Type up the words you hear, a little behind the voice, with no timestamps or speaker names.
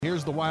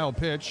Here's the wild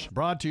pitch,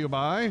 brought to you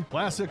by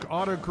Classic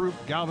Auto Group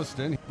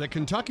Galveston. The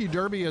Kentucky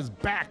Derby is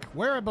back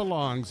where it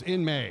belongs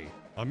in May.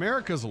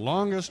 America's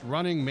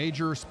longest-running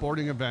major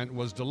sporting event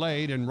was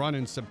delayed and run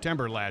in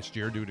September last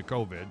year due to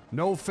COVID.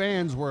 No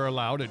fans were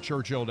allowed at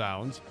Churchill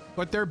Downs,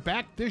 but they're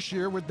back this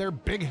year with their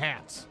big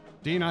hats.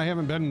 Dean, I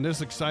haven't been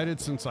this excited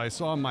since I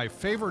saw my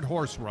favorite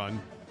horse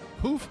run,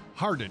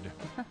 Hoof-Hearted.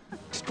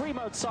 Extreme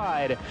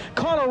outside.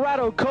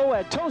 Colorado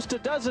Co-Ed. Toast a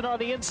dozen on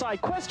the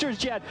inside. Quester's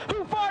Jet.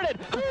 Who farted?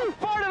 Who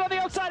farted on the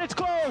outside? It's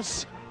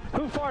close.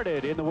 Who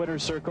farted in the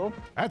winner's circle?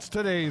 That's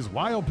today's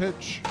wild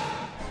pitch.